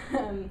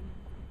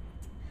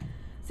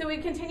 So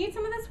we've continued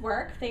some of this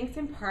work, thanks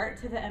in part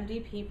to the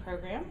MDP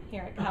program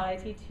here at Cal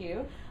IT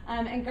 2.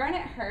 And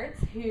Garnet Hertz,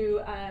 who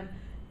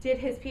did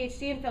his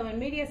PhD in film and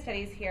media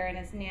studies here and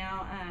is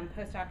now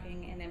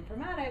postdocing in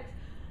informatics,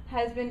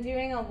 has been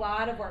doing a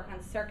lot of work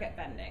on circuit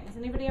bending. Has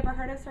anybody ever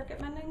heard of circuit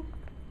bending?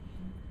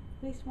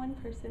 At least one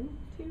person,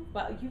 two?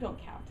 Well, you don't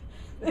count.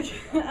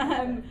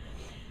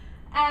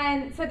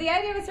 And so the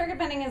idea with circuit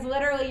bending is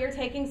literally you're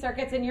taking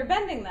circuits and you're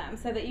bending them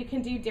so that you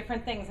can do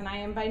different things. And I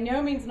am by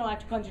no means an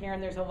electrical engineer,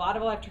 and there's a lot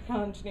of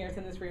electrical engineers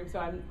in this room, so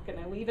I'm going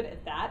to leave it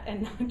at that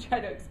and not try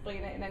to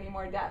explain it in any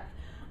more depth.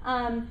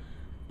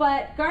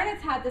 But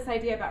Garnet's had this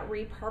idea about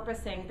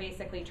repurposing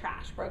basically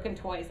trash, broken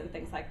toys and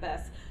things like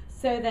this,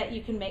 so that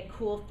you can make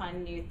cool,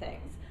 fun, new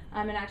things.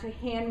 And actually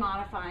hand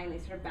modifying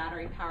these sort of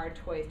battery-powered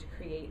toys to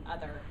create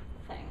other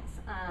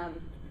things.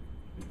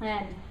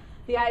 And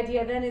the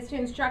idea then is to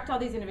instruct all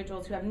these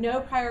individuals who have no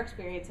prior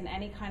experience in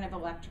any kind of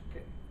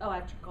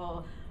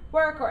electrical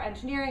work or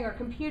engineering or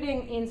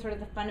computing in sort of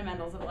the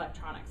fundamentals of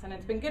electronics. And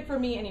it's been good for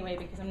me anyway,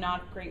 because I'm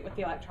not great with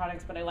the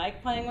electronics, but I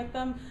like playing with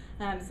them.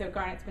 So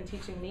Garnet's been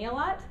teaching me a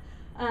lot.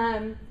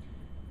 And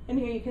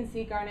here you can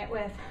see Garnet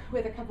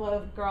with a couple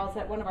of girls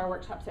at one of our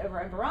workshops over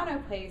in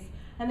Verano Place.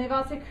 And they've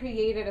also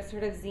created a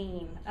sort of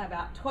zine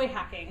about toy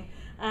hacking.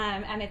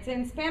 And it's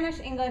in Spanish,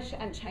 English,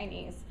 and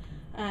Chinese.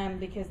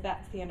 Because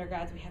that's the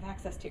undergrads we have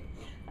access to.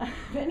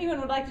 If anyone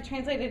would like to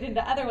translate it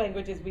into other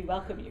languages, we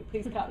welcome you.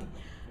 Please come.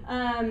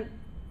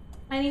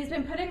 And he's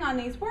been putting on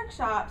these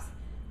workshops.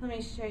 Let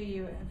me show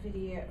you a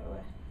video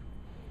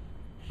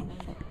of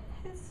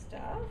his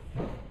stuff,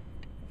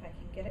 if I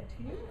can get it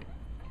to you.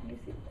 Can you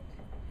see it?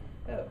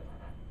 Oh,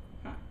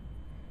 huh.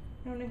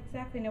 I don't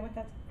exactly know what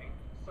that's.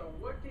 So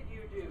what did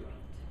you do?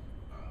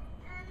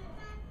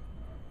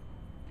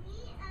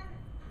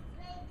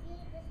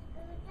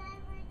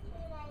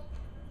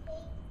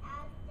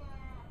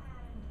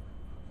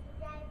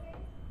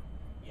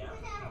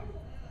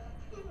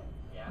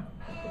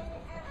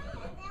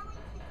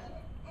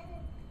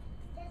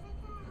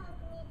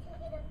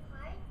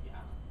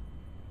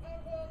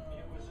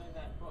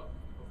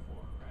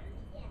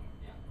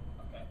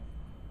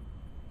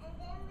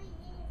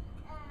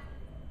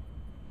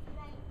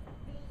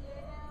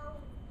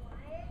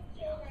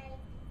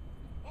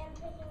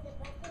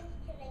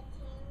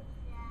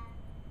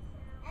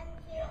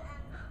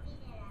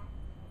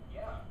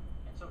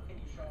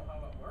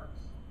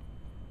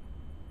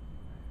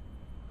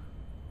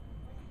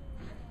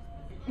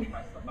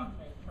 press the button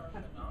and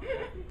turn the knob.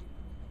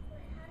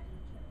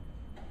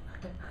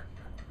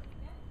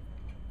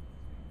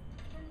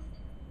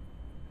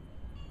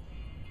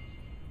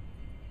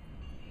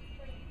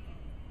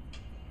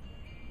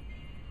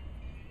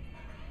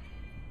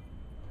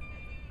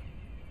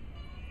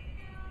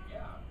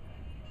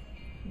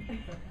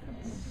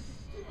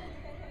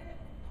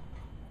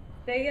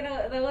 They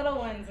get the little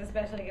ones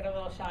especially get a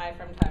little shy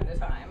from time to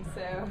time.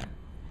 So,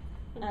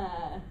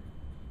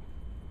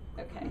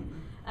 okay,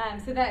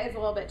 so that is a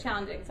little bit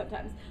challenging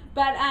sometimes.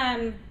 But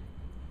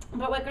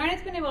what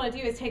Garnet's been able to do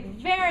is take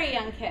very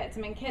young kids.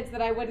 I mean, kids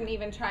that I wouldn't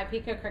even try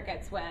Pico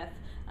Crickets with,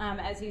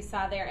 as you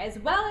saw there, as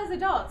well as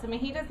adults. I mean,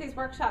 he does these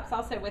workshops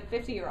also with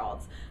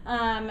 50-year-olds.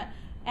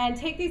 And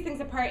take these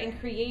things apart and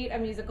create a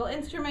musical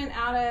instrument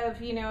out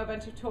of, a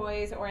bunch of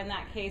toys, or in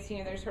that case,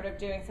 they're sort of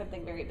doing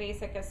something very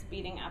basic of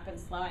speeding up and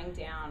slowing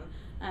down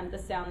the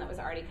sound that was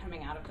already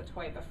coming out of the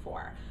toy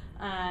before.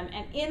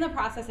 And in the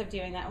process of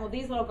doing that, well,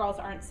 these little girls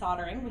aren't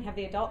soldering. We have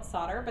the adults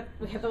solder, but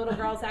we have the little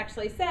girls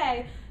actually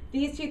say,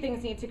 these two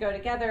things need to go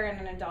together,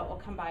 and an adult will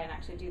come by and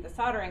actually do the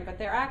soldering. But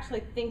they're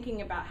actually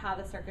thinking about how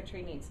the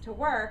circuitry needs to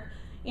work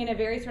in a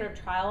very sort of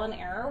trial and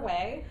error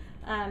way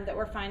that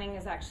we're finding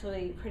is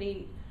actually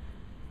pretty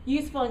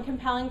useful and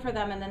compelling for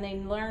them, and then they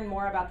learn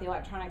more about the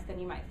electronics than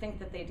you might think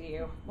that they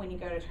do when you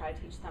go to try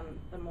to teach them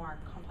the more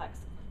complex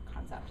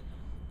concept.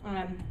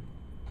 And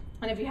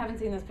if you haven't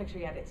seen this picture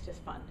yet, it's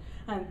just fun.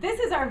 This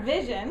is our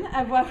vision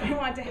of what we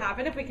want to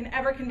happen if we can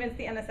ever convince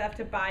the NSF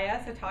to buy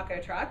us a taco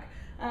truck.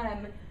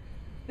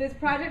 This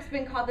project's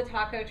been called the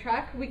Taco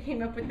Truck. We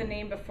came up with the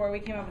name before we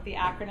came up with the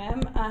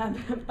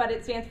acronym, but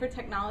it stands for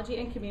Technology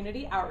and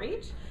Community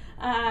Outreach.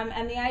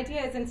 And the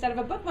idea is, instead of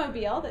a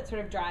bookmobile that sort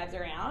of drives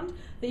around,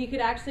 that you could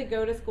actually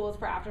go to schools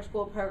for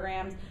after-school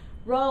programs,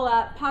 roll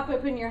up, pop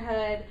open your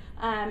hood,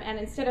 and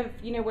instead of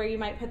where you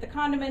might put the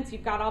condiments,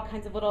 you've got all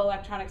kinds of little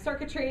electronic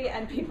circuitry,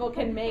 and people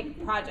can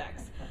make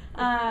projects.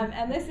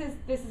 And this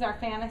is our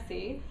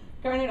fantasy.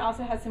 Garnet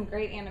also has some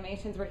great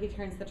animations where he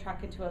turns the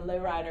truck into a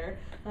lowrider.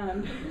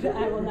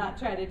 I will not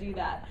try to do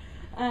that.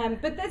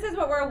 But this is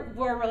what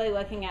we're really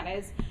looking at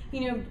is,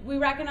 we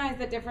recognize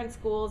that different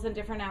schools and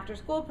different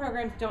after-school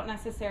programs don't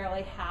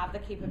necessarily have the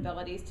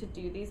capabilities to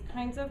do these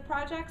kinds of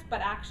projects,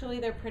 but actually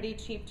they're pretty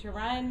cheap to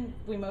run.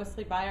 We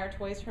mostly buy our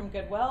toys from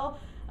Goodwill,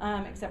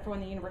 except for when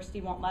the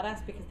university won't let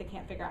us because they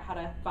can't figure out how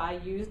to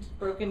buy used,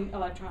 broken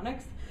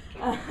electronics.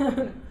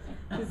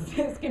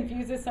 This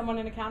confuses someone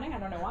in accounting, I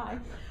don't know why.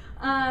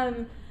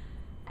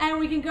 And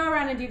we can go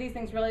around and do these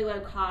things really low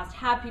cost,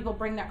 have people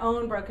bring their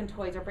own broken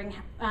toys, or bring,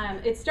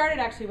 it started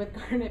actually with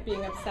Garnet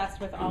being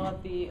obsessed with all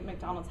of the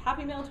McDonald's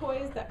Happy Meal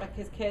toys that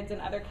his kids and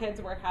other kids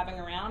were having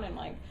around, and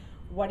like,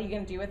 what are you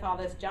gonna do with all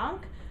this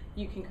junk?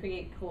 You can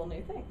create cool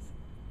new things.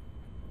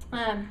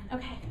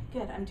 Okay,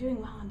 good, I'm doing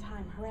well on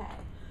time, hooray.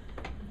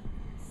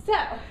 So,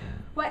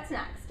 what's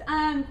next?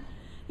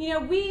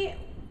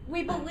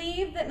 We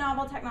believe that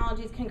novel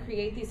technologies can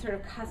create these sort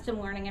of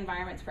custom learning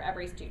environments for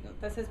every student.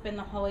 This has been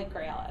the holy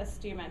grail, as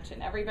Stu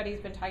mentioned.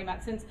 Everybody's been talking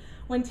about since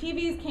when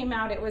TVs came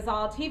out, it was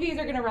all TVs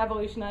are going to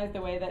revolutionize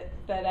the way that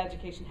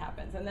education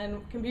happens. And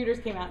then computers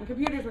came out, and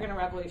computers were going to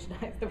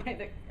revolutionize the way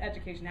that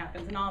education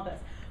happens, and all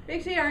this. We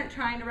actually aren't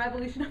trying to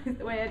revolutionize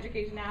the way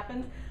education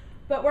happens,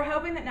 but we're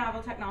hoping that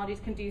novel technologies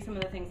can do some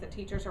of the things that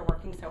teachers are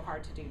working so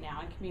hard to do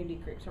now, and community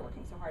groups are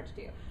working so hard to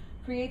do.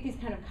 Create these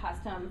kind of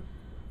custom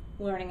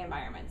learning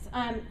environments.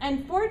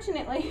 And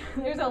fortunately,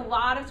 there's a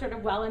lot of sort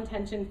of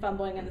well-intentioned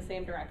fumbling in the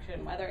same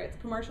direction, whether it's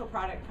commercial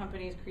product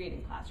companies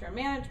creating classroom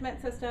management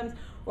systems,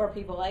 or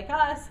people like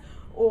us,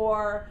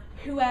 or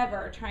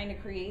whoever trying to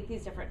create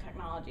these different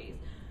technologies.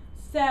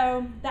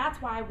 So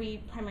that's why we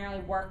primarily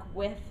work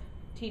with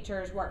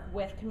teachers, work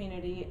with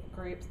community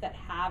groups that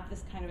have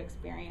this kind of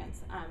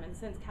experience. And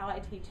since Cal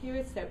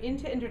IT2 is so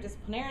into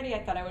interdisciplinarity, I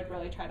thought I would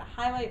really try to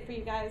highlight for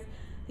you guys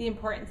the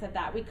importance of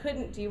that. We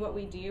couldn't do what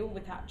we do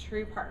without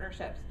true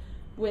partnerships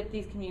with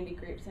these community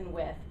groups and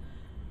with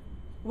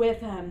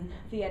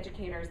the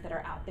educators that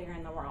are out there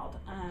in the world.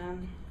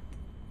 And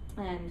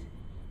you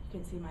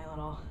can see my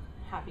little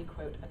happy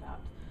quote about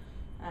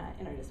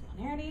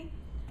interdisciplinarity.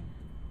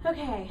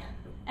 Okay,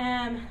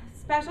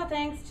 special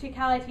thanks to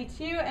Cal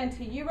IT2 and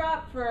to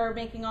UROP for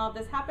making all of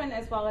this happen,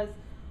 as well as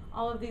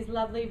all of these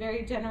lovely,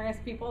 very generous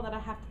people that I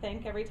have to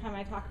thank every time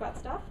I talk about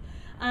stuff.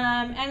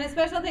 And a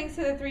special thanks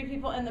to the 3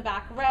 people in the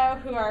back row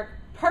who are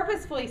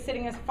purposefully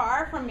sitting as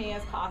far from me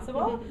as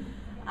possible,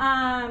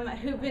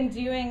 who've been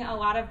doing a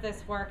lot of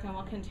this work and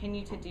will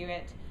continue to do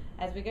it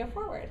as we go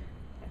forward.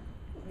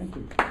 Thank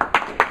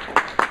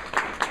you.